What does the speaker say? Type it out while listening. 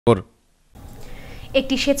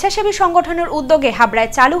একটি স্বেচ্ছাসেবী সংগঠনের উদ্যোগে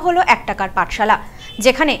হাবড়ায় চালু হলো 1 টাকার পাঠশালা,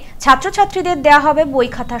 যেখানে ছাত্রছাত্রীদের দেয়া হবে বই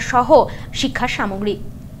খাতা সহ শিক্ষা সামগ্রী।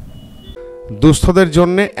 দুস্থদের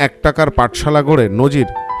জন্য 1 টাকার পাঠশালা গড়ে নজির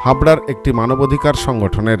হাবড়ার একটি মানবাধিকার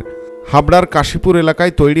সংগঠনের। হাবড়ার কাশীপুর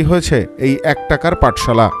এলাকায় তৈরি হয়েছে এই 1 টাকার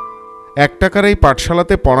পাঠশালা। 1 টাকার এই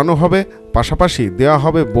পাঠশালাতে পড়ানো হবে, পাশাপাশি দেওয়া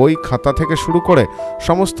হবে বই খাতা থেকে শুরু করে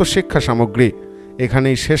সমস্ত শিক্ষা সামগ্রী।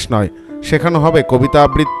 এখানেই শেষ নয়, শেখানো হবে কবিতা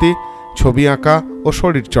আবৃত্তি, ছবি আঁকা ও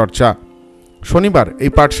শরীরচর্চা। শনিবার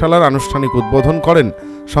এই পাঠশালার আনুষ্ঠানিক উদ্বোধন করেন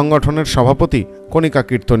সংগঠনের সভাপতি কণিকা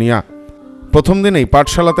কীর্তনিয়া। প্রথম দিনেই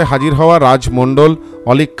পাঠশালাতে হাজির হওয়া রাজ মণ্ডল,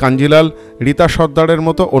 অলিক কাঞ্জিলাল, রীতা সর্দারের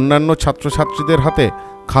মতো অন্যান্য ছাত্রছাত্রীদের হাতে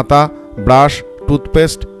খাতা, ব্রাশ,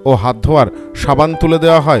 টুথপেস্ট ও হাত ধোয়ার সাবান তুলে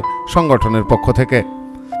দেওয়া হয় সংগঠনের পক্ষ থেকে।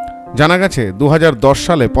 জানা গেছে 2010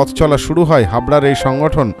 সালে পথ চলা শুরু হয় হাবড়ার এই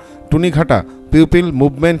সংগঠন Tunighata people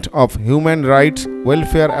movement of human rights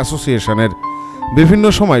welfare অ্যাসোসিয়েশনের। বিভিন্ন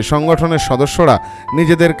সময় সংগঠনের সদস্যরা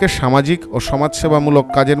নিজেদেরকে সামাজিক ও সমাজসেবামূলক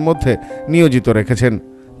কাজের মধ্যে নিয়োজিত রেখেছেন।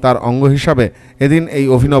 তার অঙ্গ হিসাবে এদিন এই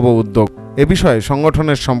অভিনব উদ্যোগ। এ বিষয়ে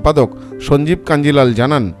সংগঠনের সম্পাদক সঞ্জীব কাঞ্জিলাল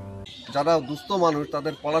জানান, যারা দুস্থ মানুষ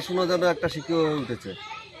তাদের পড়াশোনা যেন একটা শিক্ষা হয়ে উঠেছে।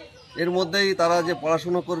 এর মধ্যেই তারা যে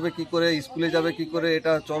পড়াশুনো করবে কি করে, স্কুলে যাবে কি করে,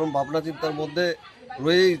 এটা চরম ভাবনা চিন্তার মধ্যে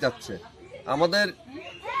রয়েই যাচ্ছে। আমাদের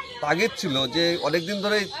তাগিদ ছিল যে অনেকদিন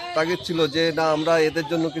ধরেই তাগিদ ছিল যে না আমরা এদের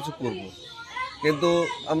জন্য কিছু করব, কিন্তু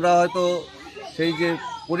আমরা হয়তো সেই যে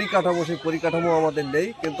পরিকাঠামো আমাদের নেই,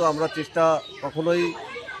 কিন্তু আমরা চেষ্টা কখনোই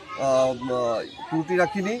ত্রুটি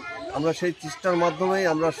রাখিনি। আমরা সেই চেষ্টার মাধ্যমেই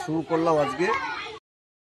আমরা শুরু করলাম আজকে।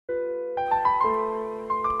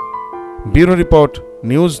 Bureau report,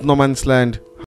 news no man's land,